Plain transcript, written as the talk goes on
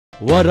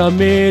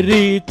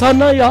వరమేరి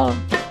తనయ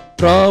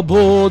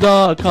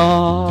ప్రబోధకా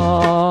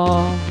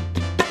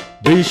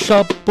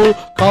bishop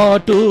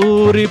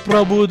Katuri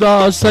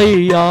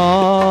ప్రభుదాసయ్యా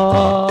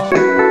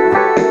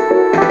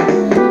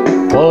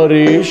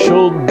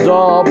పరిశుద్ధ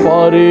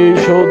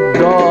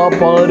పరిశుద్ధ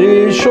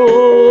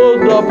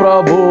పరిశుద్ధ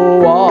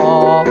ప్రభువా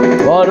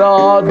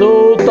వరదూతలైనాని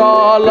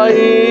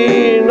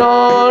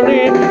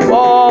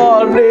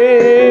వారిని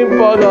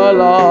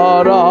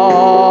పగలారా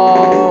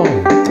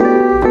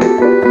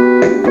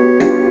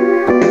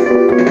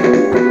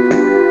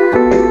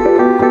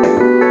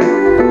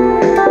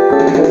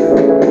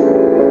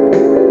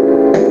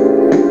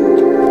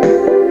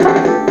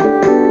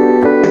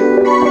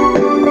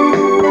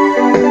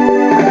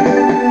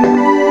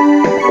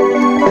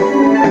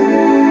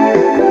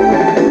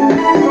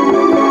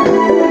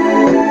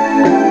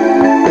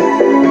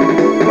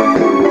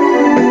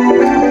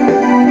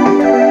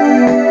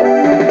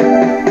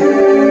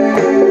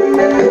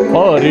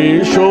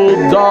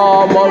పరిశుద్ధ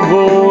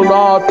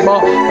మగునాత్మ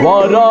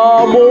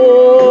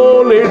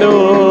వరమూలిడు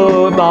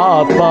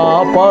నాత్మ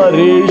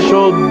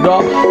పరిశుద్ధ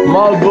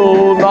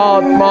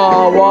మగునాత్మ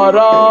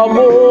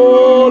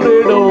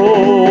వరమూలిడు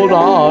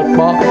నాత్మ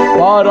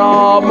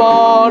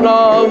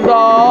పరమానంద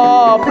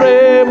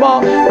ప్రేమ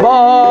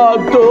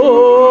భక్తులకిడువా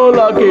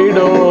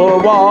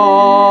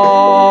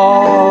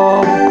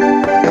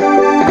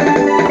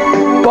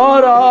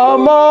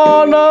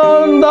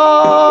పరమానంద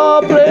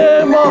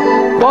ప్రేమ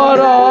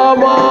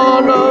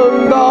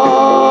పరమానంద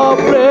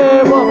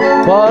ప్రేమ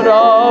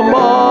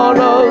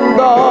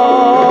పరమానంద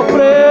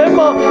ప్రేమ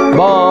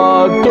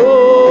భక్తులకిడువా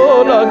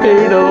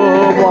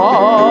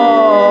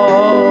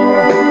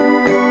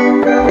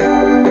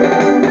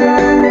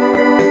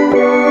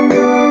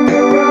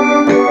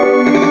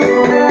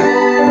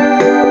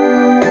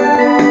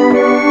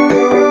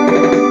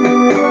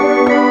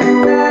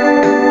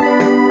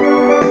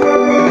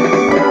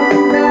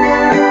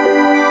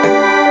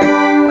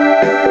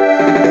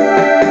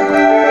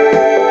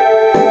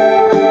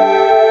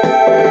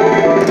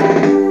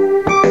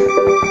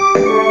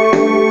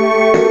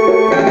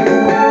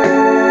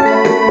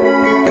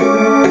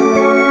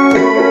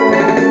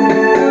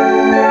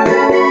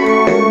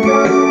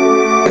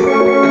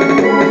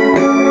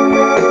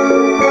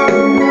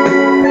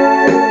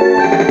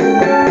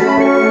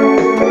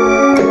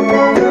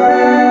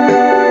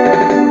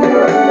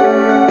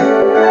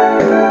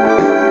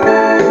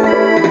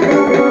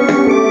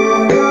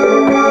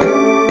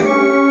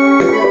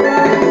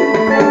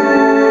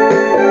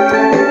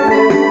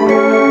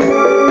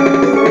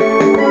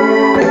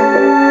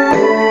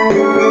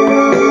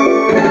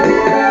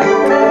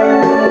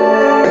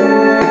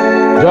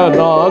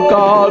జనక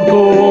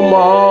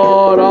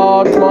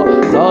కుమారాత్మ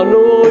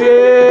నను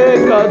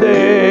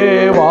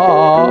ఏకదేవా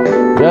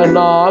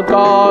జనక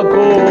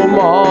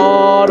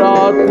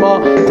కుమారాత్మ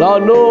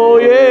నను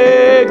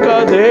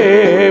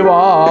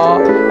ఏకదేవా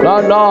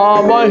నా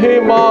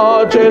మహిమా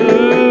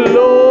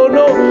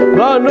చెల్లును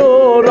నను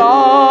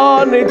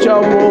రాని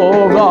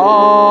చముగా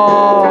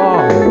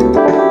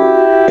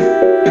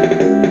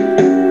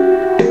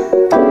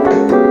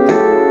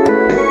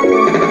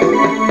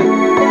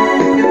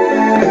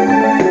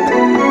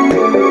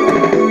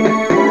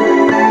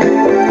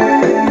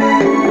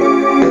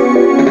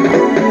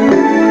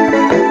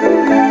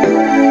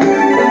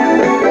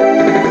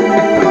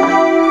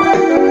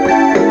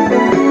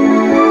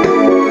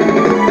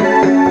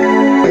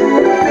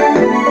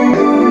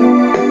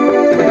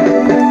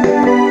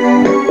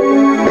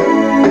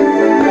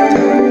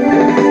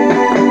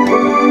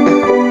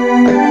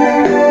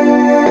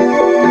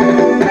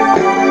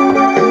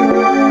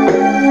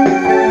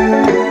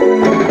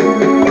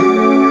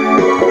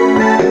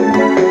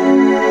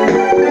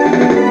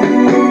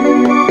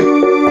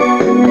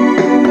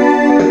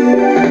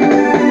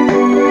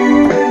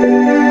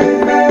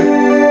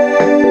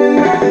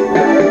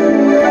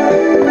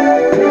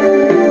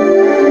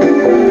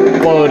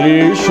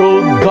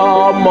పరిశుద్ధ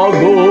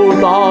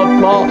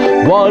మగునాత్మ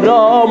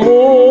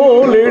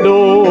వరమూలిడు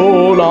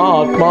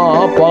నాత్మ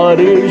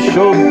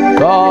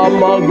పరిశుద్ధ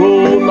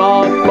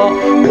మగునాత్మ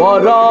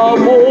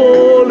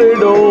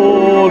వరమూలిడు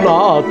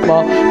నాత్మ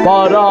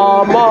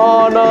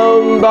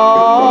పరమానంద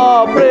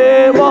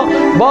ప్రేమ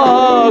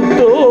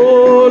భక్తులకిడువా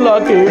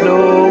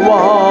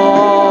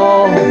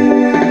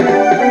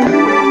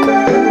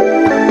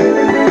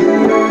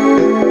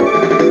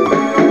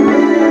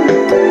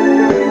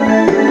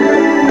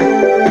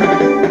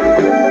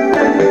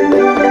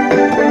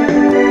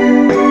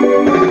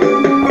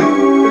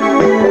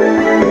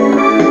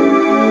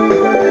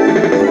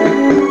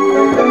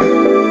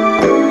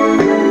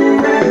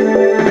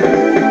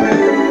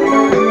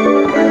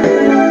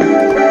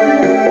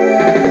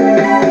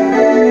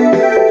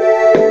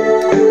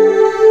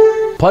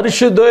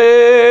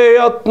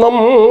పరిశుద్ధేయత్నం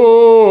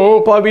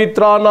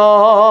పవిత్ర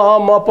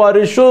నామ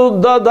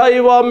పరిశుద్ధ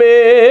దైవమే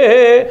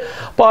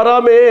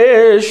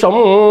పరమేశం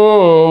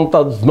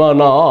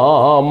తద్మనామయమామి.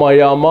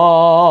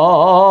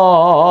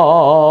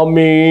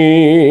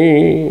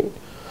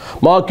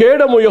 మా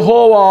కేడము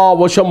యెహోవా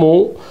వశము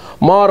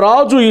మా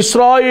రాజు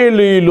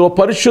ఇశ్రాయేలీయుల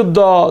పరిశుద్ధ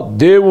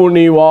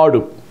దేవుని వాడు.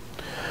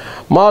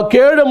 మా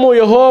కేడము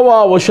యెహోవా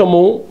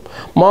వశము,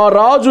 మా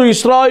రాజు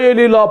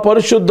ఇశ్రాయేలీల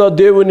పరిశుద్ధ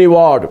దేవుని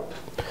వాడు.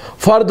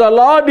 For the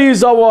lord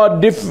is our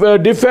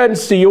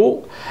defensive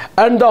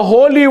and the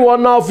Holi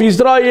one of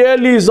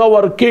Israel is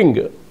our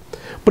king.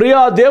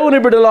 Priya దేవుని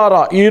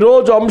బిడ్డలారా,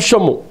 ఈరోజు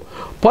అంశము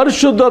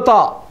పరిశుద్ధత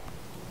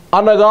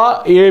అనగా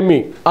ఏమి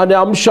అనే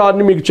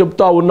అంశాన్ని మీకు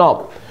చెప్తా ఉన్నాం.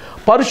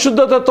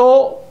 పరిశుద్ధతతో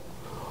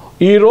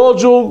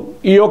ఈరోజు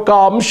ఈ యొక్క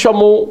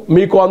అంశము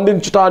మీకు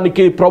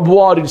అందించడానికి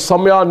ప్రభువారి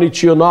సమయాన్ని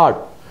ఇచ్చి ఉన్నాడు.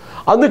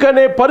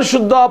 అందుకనే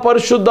పరిశుద్ధ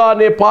పరిశుద్ధ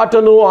అనే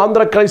పాటను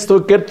ఆంధ్ర క్రైస్తవ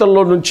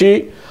కీర్తనలో నుంచి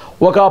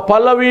ఒక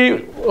పల్లవి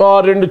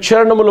 2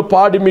 చరణములు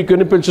పాడి మీకు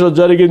వినిపించడం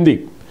జరిగింది.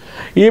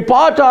 ఈ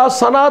పాట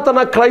సనాతన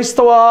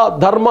క్రైస్తవ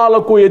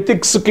ధర్మాలకు,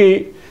 ఎథిక్స్కి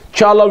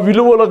చాలా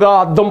విలువలుగా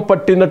అద్దం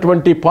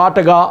పట్టినటువంటి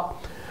పాటగా,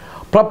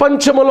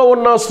 ప్రపంచంలో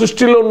ఉన్న,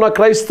 సృష్టిలో ఉన్న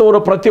క్రైస్తవులు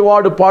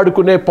ప్రతివాడు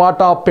పాడుకునే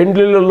పాట.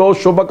 పెండ్లిళ్ళలో,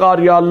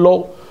 శుభకార్యాల్లో,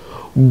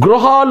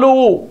 గృహాలు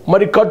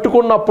మరి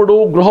కట్టుకున్నప్పుడు,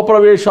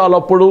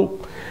 గృహప్రవేశాలప్పుడు,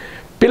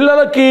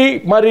 పిల్లలకి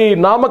మరి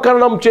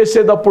నామకరణం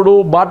చేసేటప్పుడు,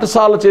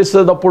 బాటసాల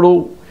చేసేటప్పుడు,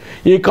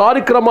 ఈ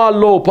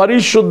కార్యక్రమాల్లో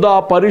పరిశుద్ధ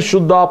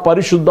పరిశుద్ధ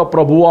పరిశుద్ధ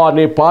ప్రభువా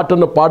అనే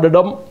పాటను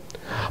పాడడం,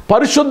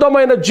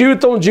 పరిశుద్ధమైన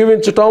జీవితం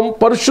జీవించటం,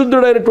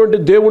 పరిశుద్ధుడైనటువంటి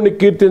దేవుణ్ణి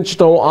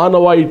కీర్తించటం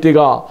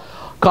ఆనవాయితీగా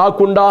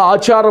కాకుండా,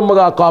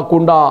 ఆచారముగా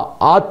కాకుండా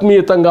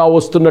ఆత్మీయతంగా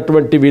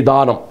వస్తున్నటువంటి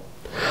విధానం.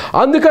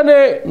 అందుకనే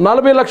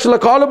 40 లక్షల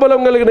కాలుబలం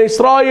కలిగిన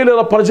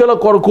ఇశ్రాయేలీయుల ప్రజల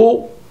కొరకు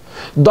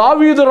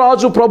దావీదు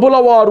రాజు ప్రభుల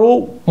వారు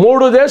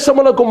 3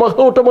 దేశములకు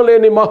మహోటము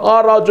లేని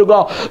మహారాజుగా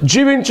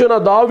జీవించిన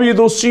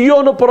దావీదు,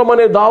 సియోనుపురం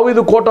అనే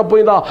దావీదు కోట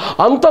పైన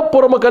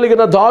అంతఃపురము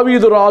కలిగిన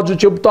దావీదు రాజు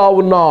చెప్తా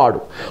ఉన్నాడు,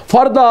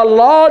 for the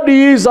lord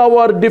is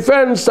our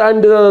defence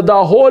and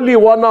the Holi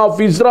one of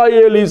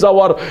Israel is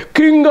our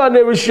king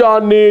అనే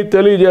విషయాన్ని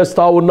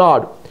తెలియజేస్తా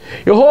ఉన్నాడు.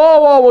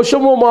 యెహోవా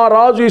వశము మా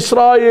రాజు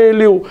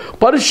ఇశ్రాయేలు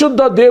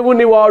పరిశుద్ధ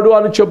దేవుని వాడు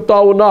అని చెప్తా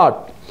ఉన్నాడు.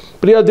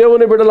 ప్రియ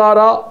దేవుని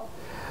బిడ్డలారా,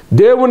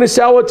 దేవుని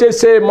సేవ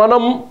చేసే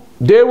మనం,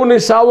 దేవుని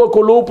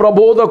సేవకులు,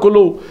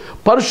 ప్రబోధకులు,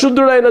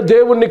 పరిశుద్ధుడైన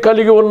దేవుణ్ణి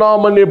కలిగి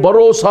ఉన్నామనే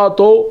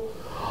భరోసాతో,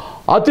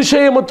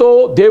 అతిశయముతో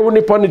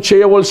దేవుని పని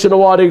చేయవలసిన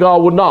వారిగా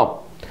ఉన్నాం.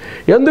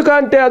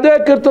 ఎందుకంటే అదే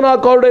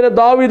కీర్తనాకారుడైన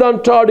దావీదు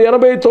అంటాడు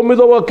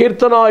 89వ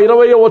కీర్తన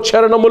 20వ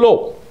చరణములో,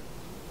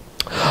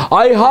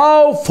 I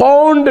have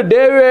found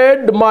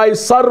David my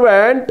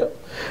servant,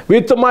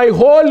 with my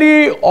holy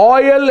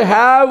oil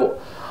have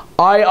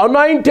I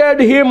anointed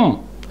him.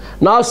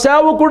 నా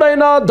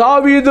సేవకుడైన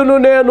దావీదును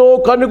నేను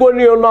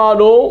కనుగొని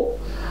ఉన్నాను,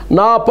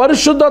 నా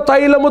పరిశుద్ధ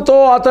తైలముతో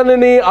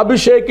అతనిని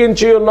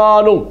అభిషేకించి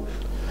ఉన్నాను.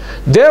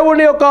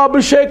 దేవుని యొక్క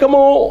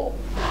అభిషేకము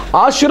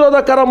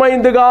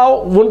ఆశీర్వాదకరమైనదిగా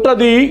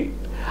ఉంటుంది.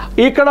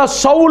 ఇక్కడ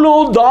సౌలు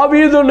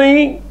దావీదుని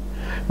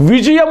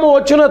విజయము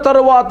వచ్చిన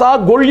తరువాత,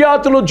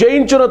 గొల్యాతును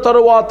జయించిన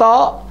తరువాత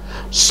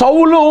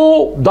సౌలు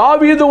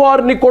దావీదు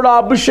వారిని కూడా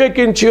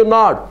అభిషేకించి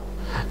ఉన్నాడు.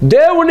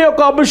 దేవుని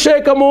యొక్క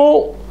అభిషేకము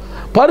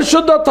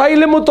పరిశుద్ధ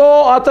తైలముతో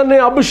అతన్ని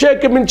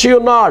అభిషేకించి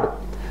ఉన్నాడు.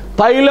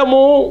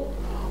 తైలము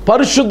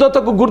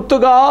పరిశుద్ధతకు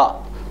గుర్తుగా,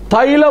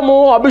 తైలము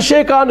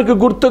అభిషేకానికి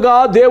గుర్తుగా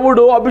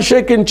దేవుడు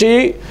అభిషేకించి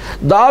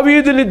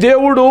దావీదుని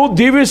దేవుడు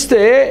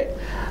దీవిస్తే,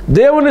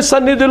 దేవుని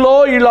సన్నిధిలో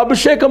వీళ్ళు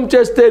అభిషేకం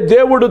చేస్తే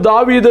దేవుడు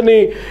దావీదుని,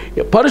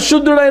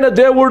 పరిశుద్ధుడైన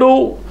దేవుడు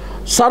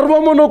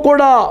సర్వమును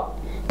కూడా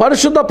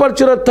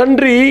పరిశుద్ధపరిచిన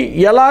తండ్రి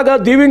ఎలాగా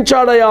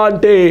దీవించాడయా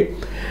అంటే,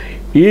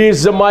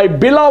 ఈజ్ మై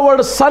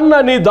బిలవర్డ్ సన్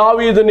అని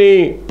దావీదుని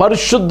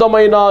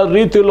పరిశుద్ధమైన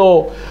రీతిలో,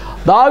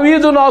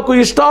 దావీదు నాకు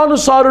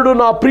ఇష్టానుసారుడు,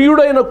 నా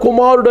ప్రియుడైన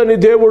కుమారుడని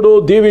దేవుడు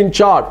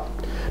దీవించాడు.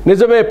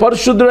 నిజమే,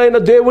 పరిశుద్ధుడైన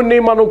దేవుణ్ణి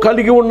మనం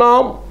కలిగి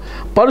ఉన్నాం.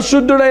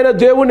 పరిశుద్ధుడైన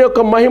దేవుని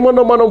యొక్క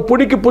మహిమను మనం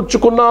పుడికి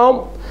పుచ్చుకున్నాం.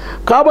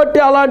 కాబట్టి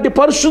అలాంటి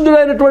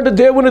పరిశుద్ధుడైనటువంటి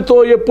దేవునితో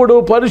ఎప్పుడు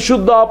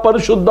పరిశుద్ధ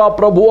పరిశుద్ధ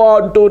ప్రభువా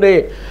అంటూనే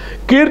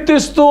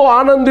కీర్తిస్తూ,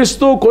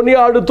 ఆనందిస్తూ,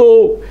 కొనియాడుతూ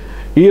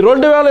ఈ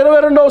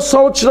 2022వ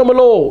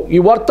సంవత్సరంలో ఈ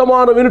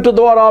వర్తమాన వినుట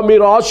ద్వారా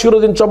మీరు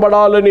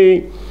ఆశీర్వదించబడాలని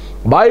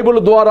బైబిల్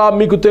ద్వారా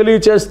మీకు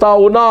తెలియచేస్తా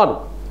ఉన్నాను.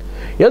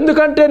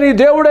 ఎందుకంటే నీ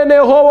దేవుడైన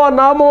యెహోవా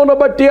నామమును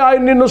బట్టి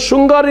ఆయన నిన్ను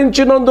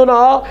శృంగారించినందున,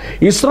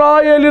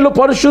 ఇశ్రాయేలీయులు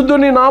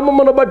పరిశుద్ధుని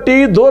నామమును బట్టి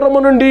దూరము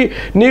నుండి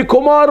నీ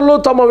కుమారులు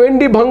తమ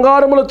వెండి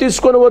బంగారములు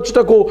తీసుకొని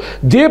వచ్చుటకు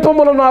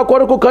దీపములు నా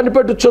కొరకు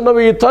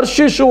కనిపెట్టుచున్నవి,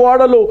 తర్షీషు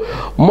వాడలు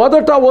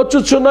మొదట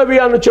వచ్చుచున్నవి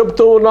అని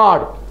చెప్తూ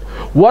ఉన్నాడు.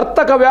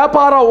 వర్తక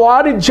వ్యాపార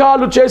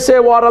వాణిజ్యాలు చేసే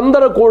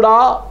వారందరూ కూడా,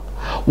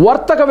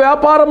 వర్తక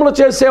వ్యాపారములు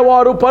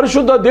చేసేవారు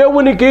పరిశుద్ధ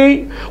దేవునికి,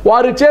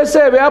 వారు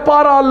చేసే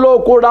వ్యాపారాల్లో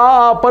కూడా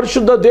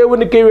పరిశుద్ధ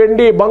దేవునికి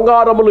వెండి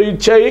బంగారములు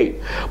ఇచ్చాయి.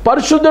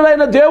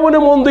 పరిశుద్ధుడైన దేవుని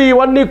ముందు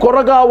ఇవన్నీ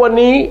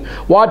కొరగావని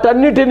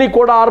వాటన్నిటినీ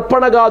కూడా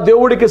అర్పణగా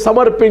దేవుడికి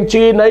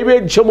సమర్పించి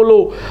నైవేద్యములు,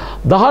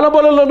 దహన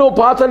బలులను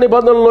పాత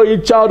నిబంధనలో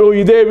ఇచ్చారు.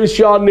 ఇదే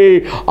విషయాన్ని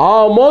ఆ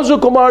మోజు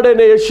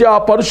కుమారుడైన యెషయా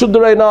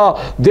పరిశుద్ధుడైన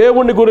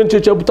దేవుని గురించి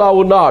చెబుతా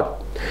ఉన్నాడు.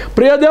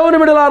 ప్రియ దేవుని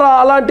బిడ్డలారా,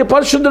 అలాంటి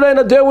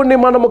పరిశుద్ధుడైన దేవుణ్ణి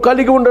మనము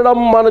కలిగి ఉండడం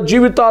మన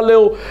జీవితాల్లో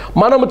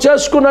మనము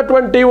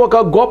చేసుకున్నటువంటి ఒక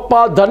గొప్ప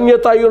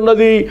ధన్యత అయి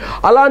ఉన్నది.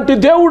 అలాంటి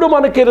దేవుడు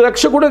మనకి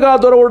రక్షకుడిగా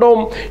దొరకడం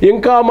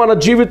ఇంకా మన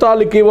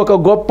జీవితాలకి ఒక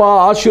గొప్ప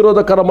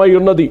ఆశీర్వాదకరమై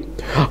ఉన్నది.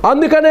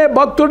 అందుకనే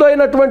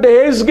భక్తుడైనటువంటి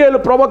హెజ్కేలు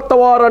ప్రవక్త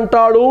వారు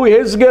అంటాడు,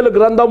 హెజ్కేలు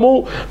గ్రంథము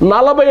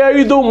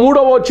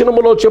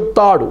 45:3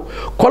 చెప్తాడు,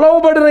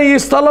 కొలవబడిన ఈ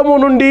స్థలము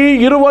నుండి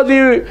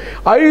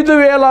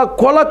 25,000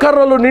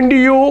 కొలకర్రలు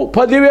నిండియు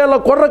 10,000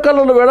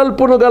 కొర్రకర్రలు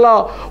వెడల్పును గల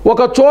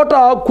ఒక చోట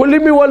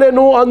కొలిమి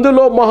వలెను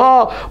అందులో మహా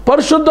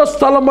పరిశుద్ధ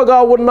స్థలముగా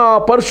ఉన్న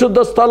పరిశుద్ధ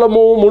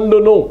స్థలము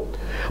ముండును.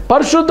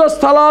 పరిశుద్ధ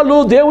స్థలాలు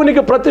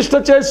దేవునికి ప్రతిష్ఠ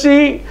చేసి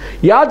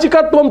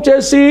యాజకత్వం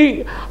చేసి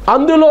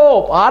అందులో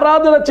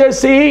ఆరాధన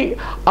చేసి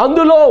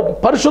అందులో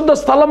పరిశుద్ధ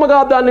స్థలముగా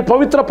దాన్ని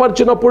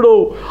పవిత్రపరిచినప్పుడు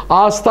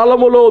ఆ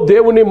స్థలములో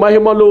దేవుని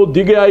మహిమలు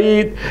దిగాయి,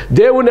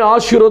 దేవుని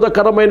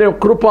ఆశీర్వాదకరమైన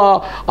కృప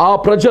ఆ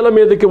ప్రజల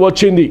మీదకి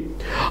వచ్చింది.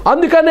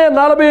 అందుకనే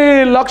 40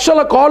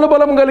 లక్షల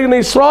కాలుబలం కలిగిన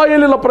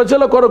ఇశ్రాయేలీల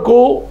ప్రజల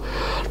కొరకు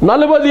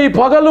 40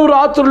 పగలు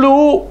రాత్రులు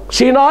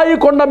సీనాయి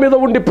కొండ మీద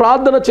ఉండి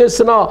ప్రార్థన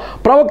చేసిన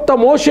ప్రవక్త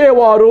మోషే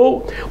వారు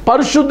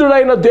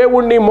పరిశుద్ధుడైన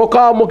దేవుణ్ణి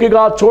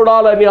ముఖాముఖిగా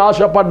చూడాలని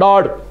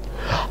ఆశపడ్డాడు.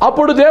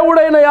 అప్పుడు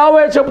దేవుడైన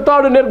యావే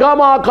చెప్తాడు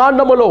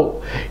నిర్గమకాండములో,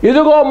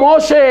 ఇదిగో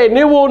మోషే,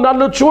 నీవు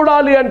నన్ను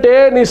చూడాలి అంటే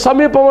నీ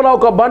సమీపంలో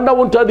ఒక బండ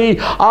ఉంటుంది,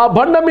 ఆ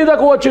బండ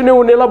మీదకు వచ్చి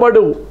నువ్వు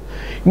నిలబడు.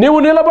 నీవు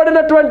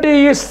నిలబడినటువంటి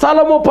ఈ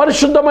స్థలము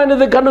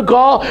పరిశుద్ధమైనది కనుక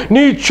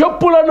నీ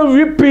చెప్పులను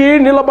విప్పి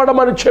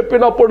నిలబడమని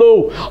చెప్పినప్పుడు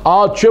ఆ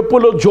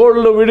చెప్పులు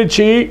జోళ్ళు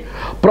విడిచి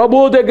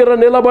ప్రభు దగ్గర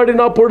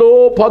నిలబడినప్పుడు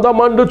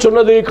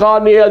పదమండుచున్నది,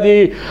 కానీ అది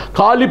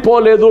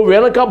కాలిపోలేదు.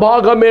 వెనక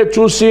భాగమే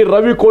చూసి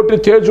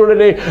రవికోటి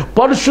తేజుడనే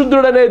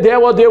పరిశుద్ధుడనే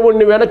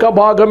దేవదేవుణ్ణి వెనక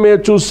భాగమే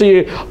చూసి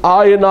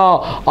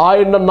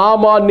ఆయన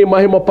నామాన్ని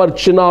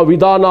మహిమపరిచిన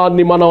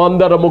విధానాన్ని మనం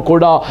అందరము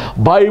కూడా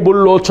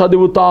బైబిల్లో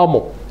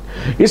చదువుతాము.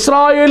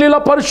 ఇశ్రాయేలీల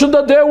పరిశుద్ధ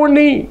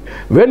దేవుణ్ణి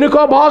వెనుక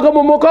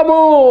భాగము ముఖము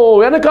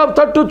వెనుక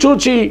తట్టు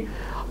చూచి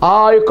ఆ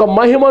యొక్క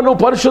మహిమను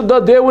పరిశుద్ధ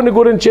దేవుని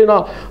గురించిన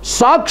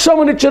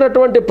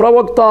సాక్ష్యమునిచ్చినటువంటి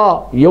ప్రవక్త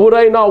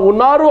ఎవరైనా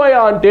ఉన్నారు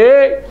అయ్యా అంటే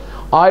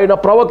ఆయన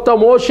ప్రవక్త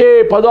మోషే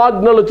 10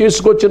 ఆజ్ఞలు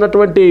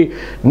తీసుకొచ్చినటువంటి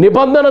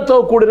నిబంధనతో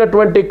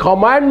కూడినటువంటి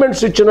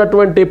కమాండ్మెంట్స్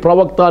ఇచ్చినటువంటి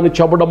ప్రవక్త అని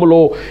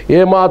చెప్పడంలో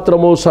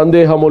ఏమాత్రము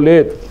సందేహము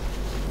లేదు.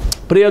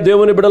 ప్రియ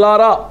దేవుని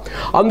బిడలారా,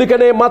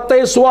 అందుకనే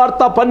మత్తయి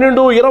సువార్త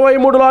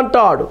 12:23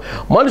 అంటాడు,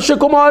 మనుష్య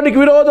కుమారునికి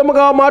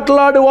విరోధముగా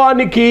మాట్లాడు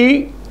వానికి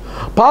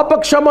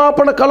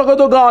పాపక్షమాపణ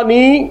కలగదు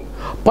గాని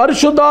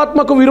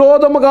పరిశుద్ధాత్మకు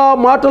విరోధముగా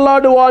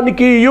మాట్లాడు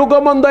వానికి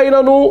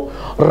యుగమందైనను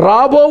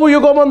రాబోవు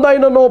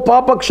యుగమందైనను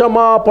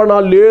పాపక్షమాపణ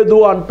లేదు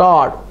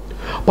అంటాడు.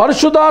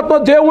 పరిశుద్ధాత్మ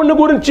దేవుని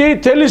గురించి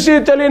తెలిసి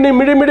తెలియని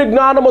మిడిమిడి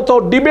జ్ఞానముతో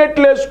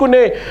డిబేట్లు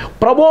వేసుకునే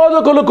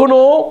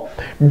ప్రబోధకులకును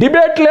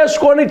డిబేట్లు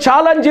వేసుకొని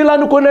ఛాలెంజీలు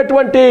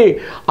అనుకునేటువంటి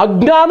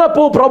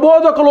అజ్ఞానపు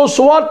ప్రబోధకులు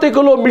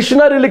సువార్థికులు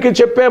మిషనరీలకి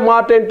చెప్పే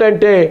మాట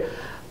ఏంటంటే,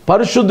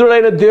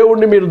 పరిశుద్ధుడైన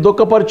దేవుణ్ణి మీరు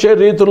దుఃఖపరిచే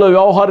రీతిలో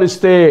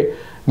వ్యవహరిస్తే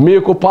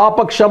మీకు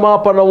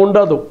పాపక్షమాపణ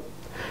ఉండదు.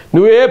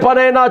 నువ్వు ఏ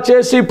పనైనా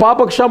చేసి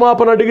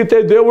పాపక్షమాపణ అడిగితే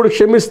దేవుడు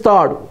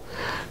క్షమిస్తాడు.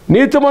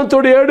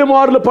 నీతిమంతుడు 7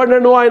 మార్లు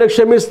పడినను ఆయన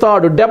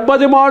క్షమిస్తాడు,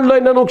 70 మార్లు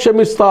అయినను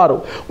క్షమిస్తారు.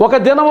 ఒక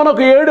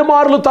దినమునకు 7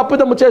 మార్లు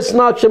తప్పిదము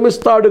చేసినా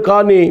క్షమిస్తాడు.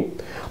 కానీ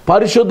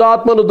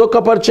పరిశుద్ధాత్మను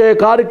దుఃఖపరిచే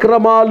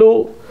కార్యక్రమాలు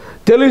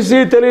తెలిసి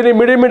తెలియని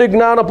మిడిమిడి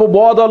జ్ఞానపు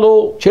బోధలు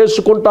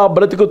చేసుకుంటా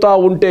బ్రతుకుతూ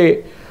ఉంటే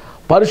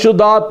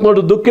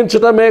పరిశుద్ధాత్ముడు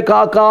దుఃఖించటమే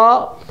కాక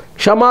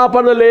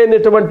క్షమాపణ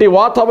లేనిటువంటి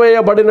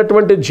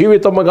వాతవేయబడినటువంటి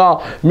జీవితముగా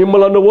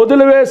మిమ్మలను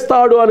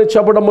వదిలివేస్తాడు అని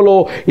చెప్పడంలో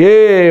ఏ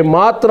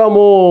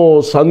మాత్రము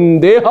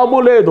సందేహము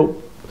లేదు.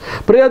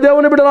 ప్రియ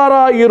దేవుని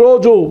బిడ్డలారా,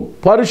 ఈరోజు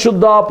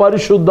పరిశుద్ధ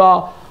పరిశుద్ధ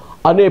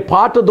అనే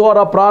పాట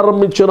ద్వారా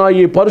ప్రారంభించిన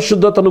ఈ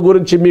పరిశుద్ధతను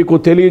గురించి మీకు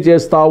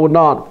తెలియజేస్తా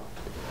ఉన్నాను.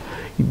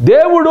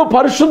 దేవుడు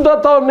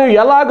పరిశుద్ధతను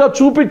ఎలాగ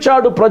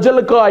చూపించాడు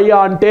ప్రజలకు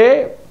అయ్యా అంటే,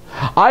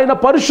 ఆయన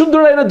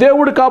పరిశుద్ధుడైన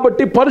దేవుడు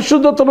కాబట్టి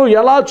పరిశుద్ధతను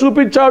ఎలా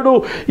చూపించాడు.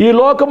 ఈ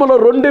లోకములో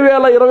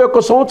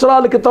 2021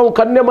 సంవత్సరాల క్రితం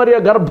కన్యమరియ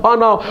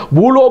గర్భాన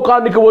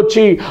భూలోకానికి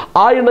వచ్చి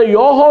ఆయన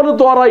యోహాను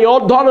ద్వారా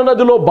యోర్దాను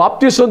నదిలో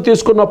బాప్తిసం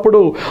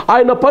తీసుకున్నప్పుడు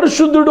ఆయన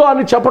పరిశుద్ధుడు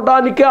అని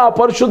చెప్పటానికి ఆ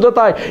పరిశుద్ధత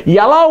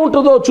ఎలా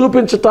ఉంటుందో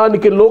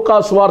చూపించటానికి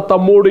లూకాసు వార్త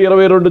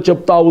 3:22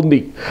 చెప్తా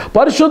ఉంది.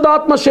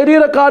 పరిశుద్ధాత్మ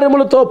శరీర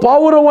కార్యములతో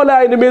పావురం వలె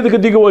ఆయన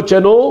మీదకి దిగి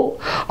వచ్చాను.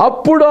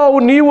 అప్పుడు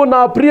నీవు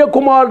నా ప్రియ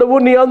కుమారుడువు,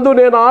 నీ అందు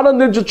నేను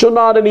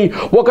ఆనందించుచున్నానని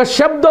ఒక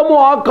శబ్దము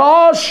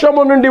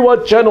ఆకాశము నుండి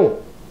వచ్చెను.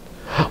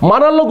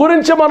 మనల్ని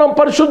గురించి మనం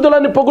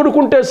పరిశుద్ధులని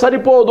పొగుడుకుంటే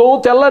సరిపోదు,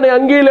 తెల్లని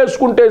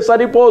అంగీలేసుకుంటే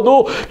సరిపోదు,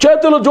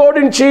 చేతులు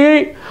జోడించి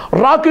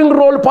రాకింగ్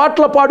రోల్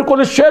పాటలు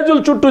పాడుకొని స్టేజుల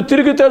చుట్టూ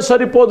తిరిగితే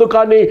సరిపోదు.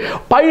 కానీ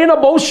పైన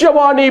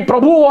భవిష్యవాణి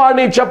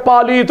ప్రభువాణి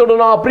చెప్పాలి, ఇతడు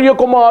నా ప్రియ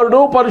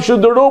కుమారుడు,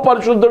 పరిశుద్ధుడు,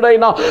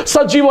 పరిశుద్ధుడైన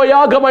సజీవ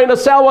యాగమైన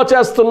సేవ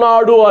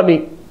చేస్తున్నాడు అని.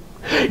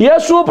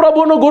 యేసు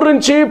ప్రభువును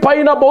గురించి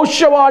పైన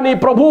భవిష్యవాణి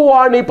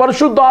ప్రభువాణి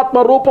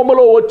పరిశుద్ధాత్మ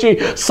రూపములో వచ్చి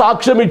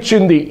సాక్ష్యం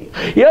ఇచ్చింది.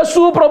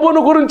 యేసు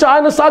ప్రభువును గురించి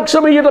ఆయన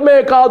సాక్ష్యం ఇవ్వడమే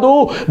కాదు,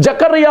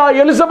 జకరియా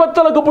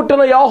ఎలిజబెత్లకు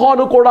పుట్టిన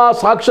యోహాను కూడా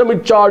సాక్ష్యం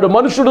ఇచ్చాడు.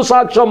 మనుషుడు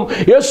సాక్ష్యం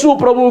యేసు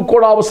ప్రభువు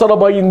కూడా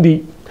అవసరమైంది.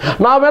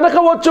 నా వెనక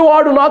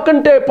వచ్చేవాడు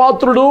నాకంటే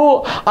పాత్రుడు,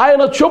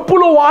 ఆయన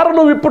చెప్పులు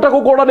వారను విప్పుటకు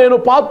కూడా నేను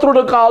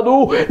పాత్రుడు కాదు.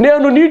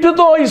 నేను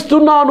నీటితో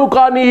ఇస్తున్నాను,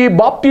 కానీ ఈ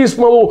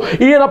బాప్తిస్మము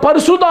ఈయన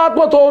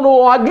పరిశుద్ధాత్మతోనూ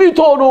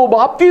అగ్నితోనూ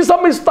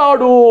బాప్తిసం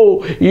ఇస్తాడు,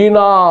 ఈయన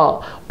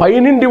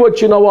పైనుండి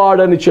వచ్చిన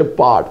వాడని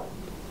చెప్పాడు.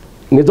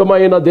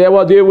 నిజమైన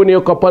దేవదేవుని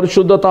యొక్క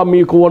పరిశుద్ధత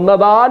మీకు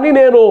ఉన్నదా అని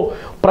నేను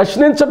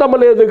ప్రశ్నించడం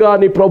లేదు,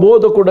 కానీ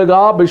ప్రబోధకుడుగా,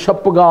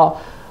 బిషప్గా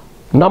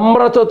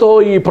నమ్రతతో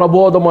ఈ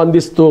ప్రబోధం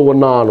అందిస్తూ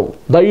ఉన్నాను.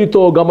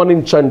 దయతో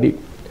గమనించండి.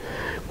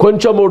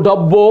 కొంచెము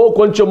డబ్బో,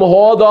 కొంచెము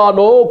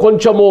హోదానో,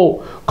 కొంచెము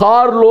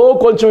కార్లో,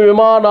 కొంచెం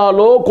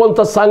విమానాలో,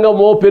 కొంత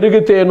సంఘమో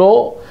పెరిగితేనో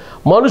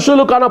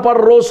మనుషులు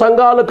కనపడరు,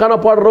 సంఘాలు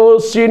కనపడరు,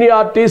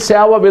 సీనియారిటీ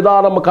సేవ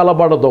విధానం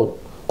కనబడదు.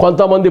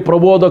 కొంతమంది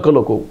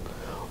ప్రబోధకులకు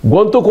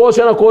గొంతు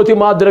కోసిన కోతి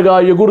మాదిరిగా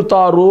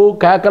ఎగురుతారు,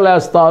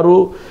 కేకలేస్తారు,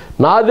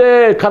 నాదే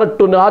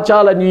కరెక్టు, నా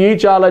ఛాలెంజ్, ఈ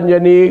ఛాలెంజ్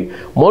అని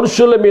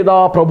మనుషుల మీద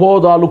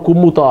ప్రబోధాలు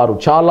కుమ్ముతారు.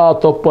 చాలా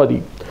తప్పది.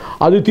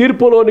 అది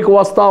తీర్పులోనికి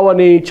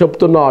వస్తావని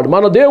చెప్తున్నాడు.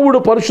 మన దేవుడు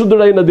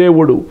పరిశుద్ధుడైన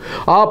దేవుడు.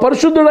 ఆ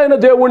పరిశుద్ధుడైన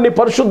దేవుణ్ణి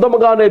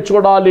పరిశుద్ధంగానే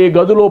చూడాలి,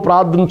 గదిలో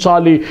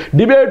ప్రార్థించాలి.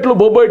 డిబేట్లు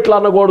బొబ్బైట్లు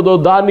అనకూడదు.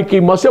 దానికి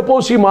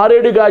మసపోసి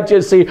మారేడుగా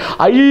చేసి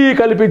అయ్యి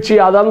కల్పించి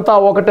అదంతా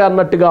ఒకటే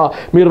అన్నట్టుగా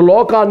మీరు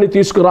లోకాన్ని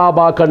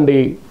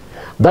తీసుకురాబాకండి.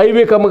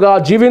 దైవికంగా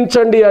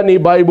జీవించండి అని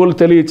బైబుల్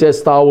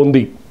తెలియచేస్తూ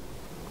ఉంది.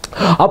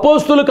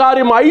 అపోస్తుల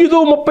కార్యం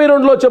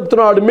 5:32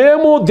 చెప్తున్నాడు,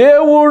 మేము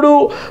దేవుడు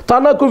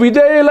తనకు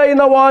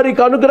విధేయులైన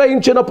వారికి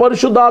అనుగ్రహించిన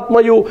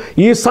పరిశుద్ధాత్మయు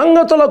ఈ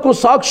సంగతులకు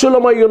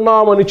సాక్షులమై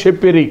ఉన్నామని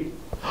చెప్పిరి.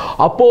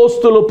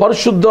 అపోస్తులు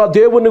పరిశుద్ధ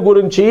దేవుని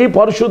గురించి,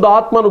 పరిశుద్ధ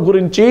ఆత్మను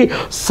గురించి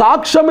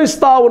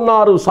సాక్ష్యమిస్తూ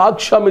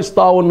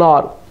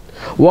ఉన్నారు.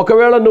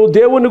 ఒకవేళ నువ్వు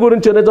దేవుని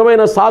గురించి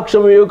నిజమైన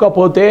సాక్ష్యం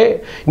ఇవ్వకపోతే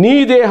నీ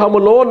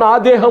దేహములో, నా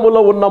దేహములో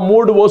ఉన్న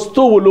 3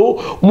 వస్తువులు,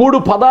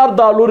 3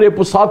 పదార్థాలు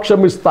రేపు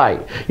సాక్ష్యం ఇస్తాయి.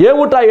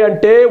 ఏముంటాయి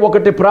అంటే,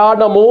 1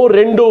 ప్రాణము,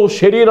 2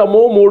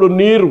 శరీరము, 3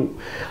 నీరు.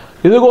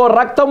 ఇదిగో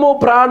రక్తము,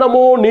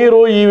 ప్రాణము,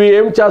 నీరు, ఇవి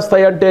ఏం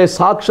చేస్తాయంటే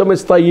సాక్ష్యం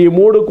ఇస్తాయి. ఈ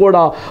 3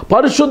 కూడా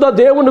పరిశుద్ధ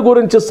దేవుని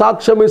గురించి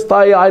సాక్ష్యం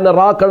ఇస్తాయి ఆయన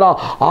రాకడ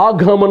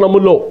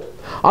ఆగమనములో.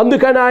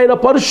 అందుకని ఆయన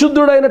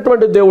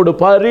పరిశుద్ధుడైనటువంటి దేవుడు.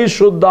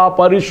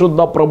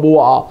 పరిశుద్ధ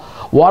ప్రభువా,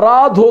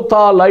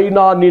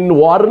 వరాధూతాలైనా నిన్ను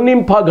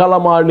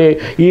వర్ణింపగలమా అనే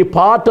ఈ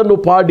పాటను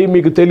పాడి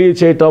మీకు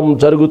తెలియచేయటం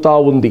జరుగుతూ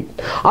ఉంది.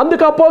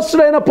 అందుకు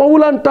అపోస్తలుడైన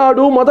పౌలు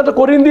అంటాడు, మొదట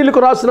కొరింథీయులకు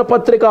రాసిన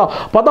పత్రిక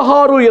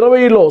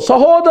 16:20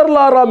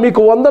 సహోదరులారా,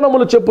 మీకు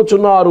వందనములు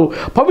చెప్పుచున్నారు,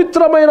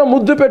 పవిత్రమైన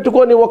ముద్దు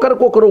పెట్టుకొని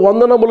ఒకరికొకరు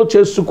వందనములు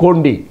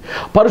చేసుకోండి.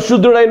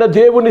 పరిశుద్ధుడైన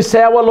దేవుని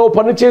సేవలో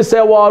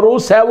పనిచేసేవారు,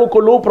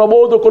 సేవకులు,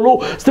 ప్రబోధకులు,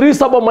 స్త్రీ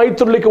సభ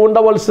మైత్రులకి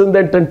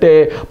ఉండవలసింది ఏంటంటే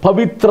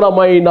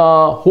పవిత్రమైన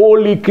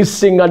హోలీ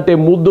కిస్సింగ్, అంటే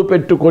ముద్దు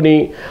పెట్టుకొని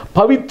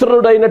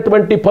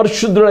పవిత్రుడైనటువంటి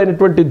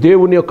పరిశుద్ధుడైనటువంటి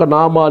దేవుని యొక్క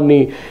నామాన్ని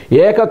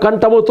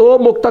ఏకకంఠముతో,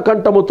 ముక్త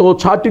కంఠముతో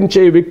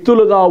చాటించే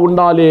వ్యక్తులుగా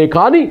ఉండాలి.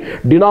 కానీ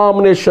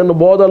డినామినేషన్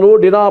బోధలు,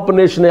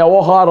 డినామినేషన్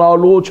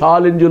వ్యవహారాలు,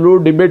 ఛాలెంజ్లు,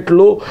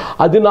 డిబేట్లు,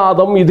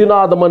 అదినాదం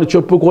ఇదినాదం అని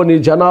చెప్పుకొని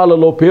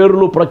జనాలలో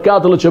పేర్లు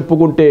ప్రఖ్యాతులు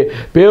చెప్పుకుంటే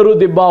పేరు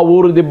దిబ్బ,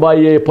 ఊరు దిబ్బ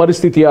అయ్యే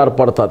పరిస్థితి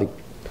ఏర్పడుతుంది.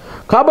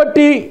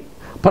 కాబట్టి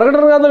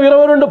ప్రకటన గ్రంథం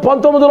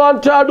 22:19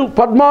 అంటాడు,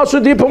 పద్మాసు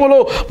దీపములో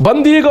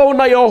బందీగా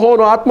ఉన్న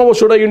యోహోను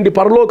ఆత్మవశుడయుండి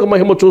పరలోక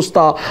మహిమ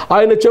చూస్తా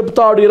ఆయన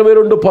చెప్తాడు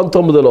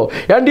 22:19,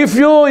 and if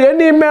you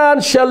any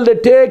man shall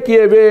take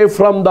away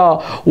from the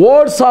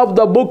words of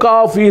the book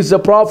of his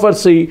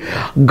prophecy,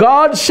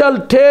 God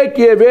shall take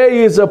away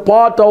his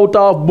part out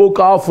of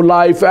book of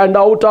life and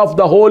out of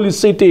the Holi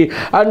city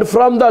and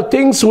from the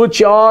things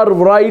which are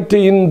right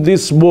in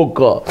this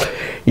book.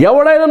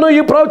 ఎవడైనాను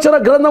ఈ ప్రవచన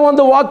గ్రంథం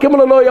అందు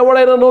వాక్యములలో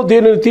ఎవడైనాను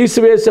దీనిని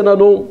తీసివేసినను,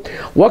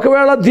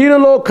 ఒకవేళ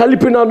దీనిలో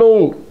కలిపినను,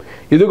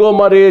 ఇదిగో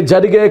మరి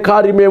జరిగే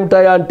కార్యం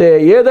ఏమిటాయంటే,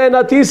 ఏదైనా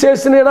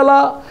తీసేసిన ఎడల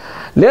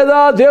లేదా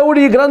దేవుడు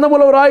ఈ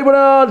గ్రంథములో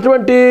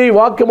రాయబడినటువంటి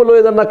వాక్యములో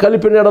ఏదన్నా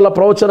కలిపిన ఎడల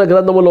ప్రవచన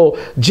గ్రంథములో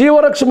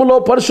జీవవృక్షములో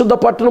పరిశుద్ధ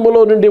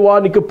పట్టణములో నుండి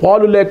వానికి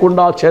పాలు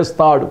లేకుండా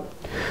చేస్తాడు.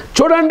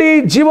 చూడండి,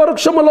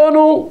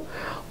 జీవవృక్షములోను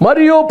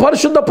మరియు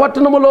పరిశుద్ధ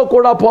పట్టణములో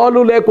కూడా పాలు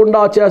లేకుండా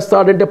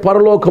చేస్తాడంటే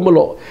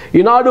పరలోకములో.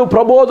 ఈనాడు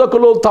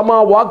ప్రబోధకులు తమ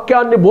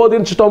వాక్యాన్ని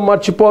బోధించటం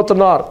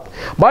మర్చిపోతున్నారు.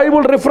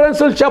 బైబుల్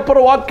రిఫరెన్సులు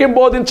చెప్పరు, వాక్యం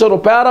బోధించరు.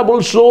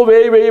 పారబుల్స్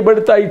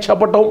వేయబడతాయి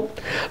చెప్పటం,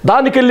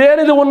 దానికి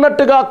లేనిది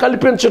ఉన్నట్టుగా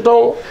కల్పించటం,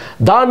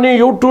 దాన్ని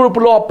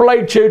యూట్యూబ్లో అప్లై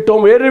చేయటం,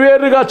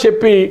 వేరువేరుగా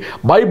చెప్పి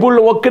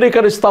బైబుల్ను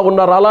వక్రీకరిస్తూ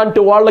ఉన్నారు.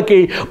 అలాంటి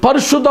వాళ్ళకి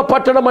పరిశుద్ధ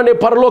పట్టణం అనే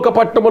పరలోక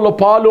పట్టణంలో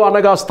పాలు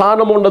అనగా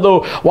స్థానం ఉండదు.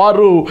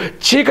 వారు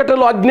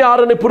చీకటిలో అగ్ని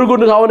ఆరని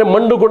పురుగును కావని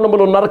మండు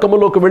గుండములు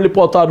నరకములోకి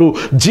వెళ్ళిపోతారు.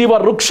 జీవ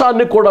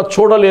వృక్షాన్ని కూడా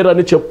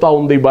చూడలేరని చెప్తా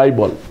ఉంది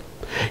బైబుల్.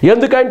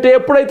 ఎందుకంటే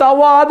ఎప్పుడైతే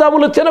అవ్వ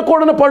ఆదాములు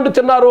తినకూడని పండు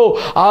తిన్నారో,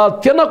 ఆ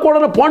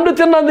తినకూడని పండు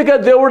తిన్నందుకే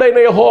దేవుడైన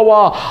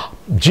యెహోవా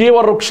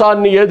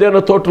జీవవృక్షాన్ని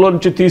ఏదైనా తోటలో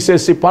నుంచి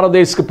తీసేసి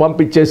పరదేశికి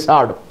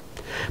పంపించేశాడు.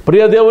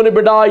 ప్రియ దేవుని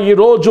బిడ్డ,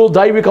 ఈరోజు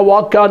దైవిక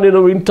వాక్యాన్ని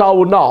నువ్వు వింటా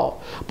ఉన్నావు.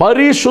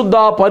 పరిశుద్ధ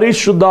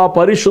పరిశుద్ధ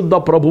పరిశుద్ధ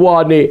ప్రభువా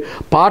అనే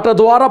పాట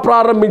ద్వారా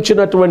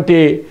ప్రారంభించినటువంటి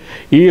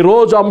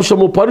ఈరోజు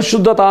అంశము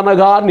పరిశుద్ధత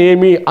అనగా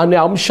నేమి అనే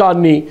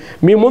అంశాన్ని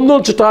మీ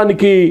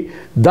ముందుంచటానికి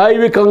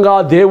దైవికంగా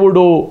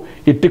దేవుడు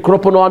ఇట్టి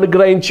కృపను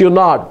అనుగ్రహించి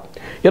ఉన్నాడు.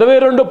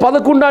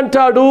 22:11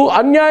 అంటాడు,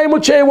 అన్యాయము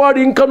చేయవాడు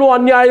ఇంకను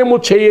అన్యాయము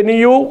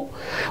చేయనియు,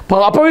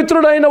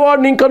 అపవిత్రుడైన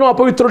వాడిని ఇంకను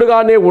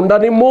అపవిత్రుడుగానే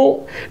ఉండనిమ్ము,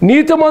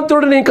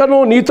 నీతిమంతుడిని ఇంకను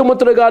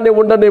నీతిమంతుడుగానే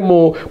ఉండనిమ్ము,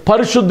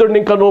 పరిశుద్ధుడిని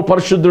ఇంకను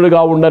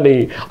పరిశుద్ధుడిగా ఉండని.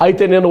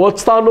 అయితే నేను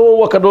వస్తాను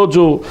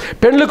ఒకరోజు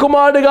పెండ్లి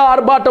కుమారుడిగా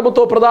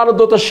ఆర్భాటముతో ప్రధాన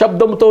దూత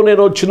శబ్దంతో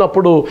నేను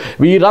వచ్చినప్పుడు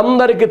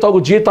వీరందరికీ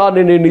తగు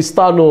జీతాన్ని నేను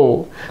ఇస్తాను.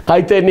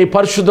 అయితే నీ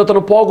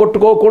పరిశుద్ధతను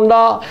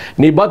పోగొట్టుకోకుండా,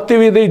 నీ భక్తి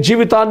విధి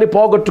జీవితాన్ని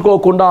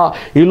పోగొట్టుకోకుండా,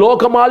 ఈ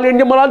లోక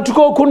మాలిన్యములు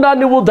అంచుకోకుండా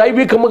నువ్వు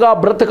దైవికముగా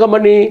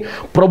బ్రతకమని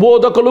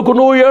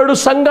ప్రబోధకులకును 7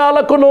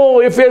 సంఘాలకును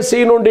ఎఫెసీ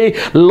నుండి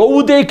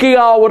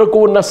లౌదీకియా వరకు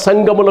ఉన్న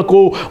సంఘములకు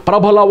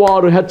ప్రబల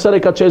వారు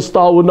హెచ్చరిక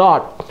చేస్తూ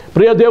ఉన్నారు.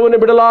 ప్రియ దేవుని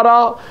బిడలారా,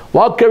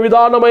 వాక్య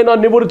విధానమైన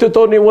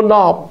నివృత్తితో నీవు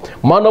ఉన్నాం.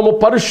 మనము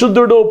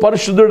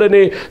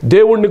పరిశుద్ధుడని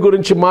దేవుణ్ణి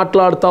గురించి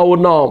మాట్లాడుతూ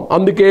ఉన్నాం.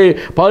 అందుకే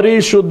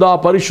పరిశుద్ధ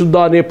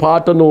అనే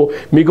పాటను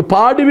మీకు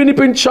పాడి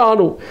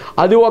వినిపించాను.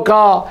 అది ఒక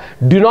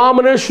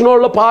డినామినేషన్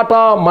వాళ్ళ పాట,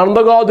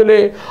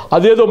 మందగాదులే,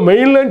 అదేదో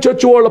మెయిన్ లైన్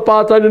చర్చి వాళ్ళ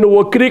పాట అని నువ్వు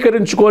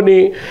వక్రీకరించుకొని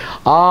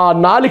ఆ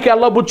నాలికి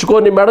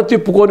ఎల్లబుచ్చుకొని మెడ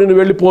తిప్పుకొని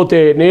నువ్వు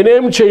వెళ్ళిపోతే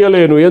నేనేం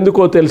చేయలేను.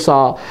 ఎందుకో తెలుసా?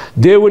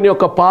 దేవుని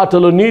యొక్క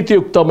పాటలు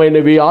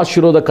నీతియుక్తమైనవి,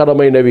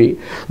 ఆశీర్వాదకరమైనవి,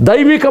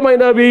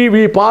 దైవికమైనవి.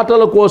 ఈ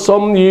పాటల కోసం,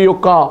 ఈ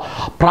యొక్క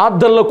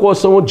ప్రార్థనల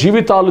కోసం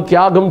జీవితాలు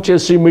త్యాగం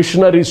చేసి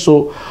మిషనరీస్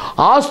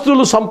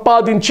ఆస్తులు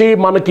సంపాదించి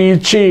మనకి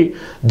ఇచ్చి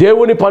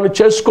దేవుని పని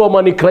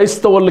చేసుకోమని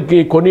క్రైస్తవులకి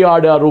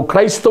కొనియాడారు.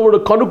 క్రైస్తవుడు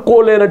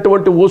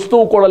కనుక్కోలేనటువంటి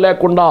వస్తువు కూడా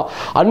లేకుండా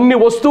అన్ని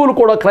వస్తువులు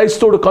కూడా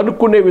క్రైస్తవుడు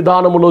కనుక్కునే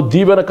విధానంలో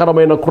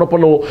దీవెనకరమైన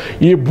కృపను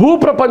ఈ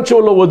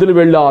భూప్రపంచంలో వదిలి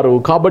వెళ్ళారు.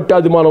 కాబట్టి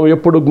అది మనం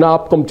ఎప్పుడు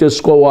జ్ఞాపకం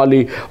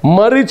చేసుకోవాలి,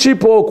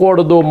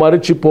 మరిచిపోకూడదు.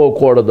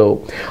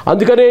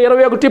 అందుకనే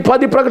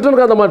 21:10 ప్రకటన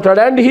కదా మాట్లాడు,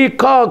 and he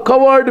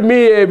covered me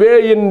A way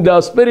in the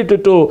spirit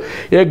to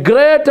a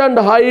great and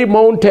high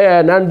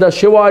mountain and the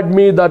షివర్డ్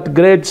me that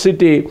great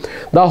city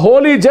the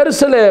Holi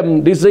Jerusalem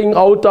డిసింగ్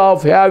out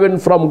of haven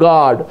from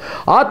God.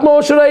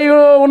 ఆత్మవశుడై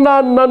ఉన్న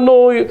నన్ను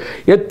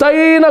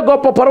ఎత్తైన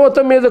గొప్ప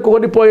పర్వతం మీదకు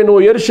కొనిపోయిను.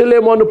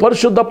 యెరూషలేము అను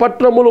పరిశుద్ధ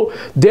పట్టణములు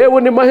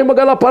దేవుని మహిమ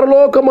గల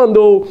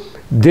పరలోకమందు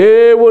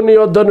దేవుని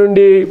యొద్ద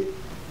నుండి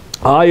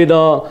ఆయన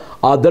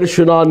ఆ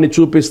దర్శనాన్ని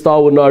చూపిస్తూ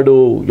ఉన్నాడు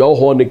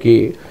యోహానుకి.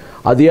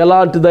 అది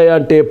ఎలాంటిది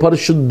అంటే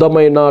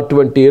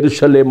పరిశుద్ధమైనటువంటి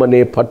యెరూషలేము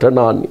అనే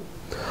పట్టణాన్ని,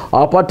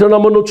 ఆ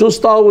పట్టణమును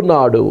చూస్తూ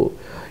ఉన్నాడు.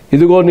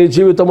 ఇదిగో నీ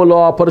జీవితంలో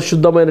ఆ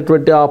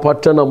పరిశుద్ధమైనటువంటి ఆ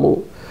పట్టణము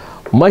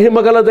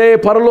మహిమగలదే,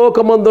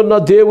 పరలోకమందున్న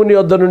దేవుని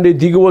యొద్ద నుండి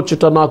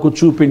దిగివచ్చుట నాకు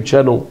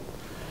చూపించాను.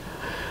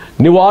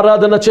 నువ్వు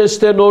ఆరాధన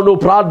చేస్తేనో,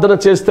 నువ్వు ప్రార్థన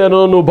చేస్తేనో,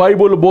 నువ్వు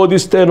బైబుల్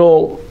బోధిస్తేనో,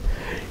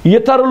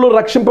 ఇతరులు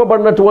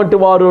రక్షింపబడినటువంటి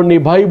వారు నీ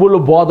బైబుల్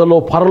బోధలో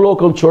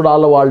పరలోకం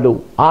చూడాలి. వాళ్ళు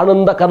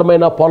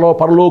ఆనందకరమైన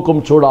పరలోకం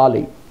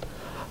చూడాలి.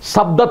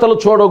 శబ్దతలు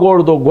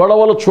చూడకూడదు,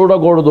 గొడవలు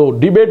చూడకూడదు,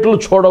 డిబేట్లు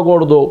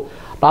చూడకూడదు.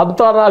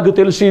 అంతా నాకు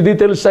తెలుసు, ఇది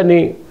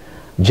తెలుసని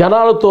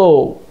జనాలతో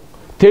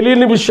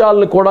తెలియని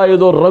విషయాలను కూడా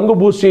ఏదో రంగు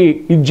పూసి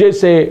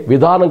ఇచ్చేసే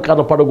విధానం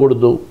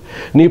కనపడకూడదు.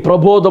 నీ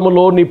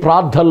ప్రబోధములో, నీ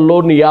ప్రార్థనలో,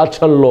 నీ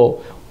యాచనలో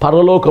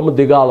పరలోకము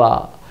దిగాల.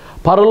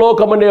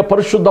 పరలోకమనే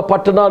పరిశుద్ధ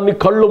పట్టణాన్ని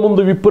కళ్ళు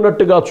ముందు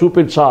విప్పినట్టుగా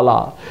చూపించాలా.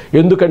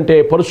 ఎందుకంటే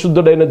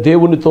పరిశుద్ధుడైన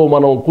దేవునితో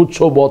మనం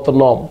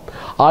కూర్చోబోతున్నాం.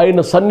 ఆయన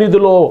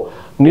సన్నిధిలో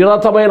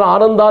నిరతమైన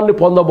ఆనందాన్ని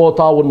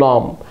పొందబోతా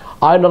ఉన్నాం.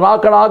 ఆయన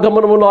రాకడ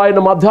ఆగమనములో ఆయన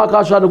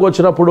మధ్యాకాశానికి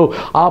వచ్చినప్పుడు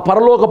ఆ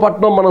పరలోక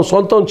పట్టణం మనం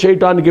సొంతం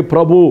చేయటానికి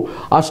ప్రభు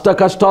అష్ట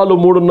కష్టాలు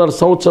 3.5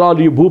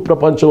 సంవత్సరాలు ఈ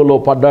భూప్రపంచంలో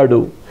పడ్డాడు.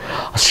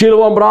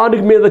 శిలువ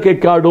మ్రానికి మీదకి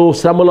ఎక్కాడు,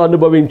 శ్రమలు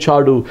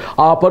అనుభవించాడు.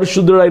 ఆ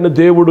పరిశుద్ధుడైన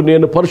దేవుడు,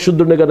 నేను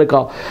పరిశుద్ధుడిని గనక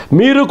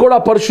మీరు కూడా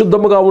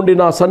పరిశుద్ధముగా ఉండి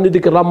నా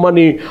సన్నిధికి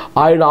రమ్మని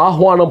ఆయన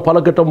ఆహ్వానం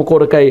పలకటం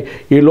కొరకై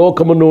ఈ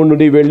లోకము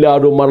నుండి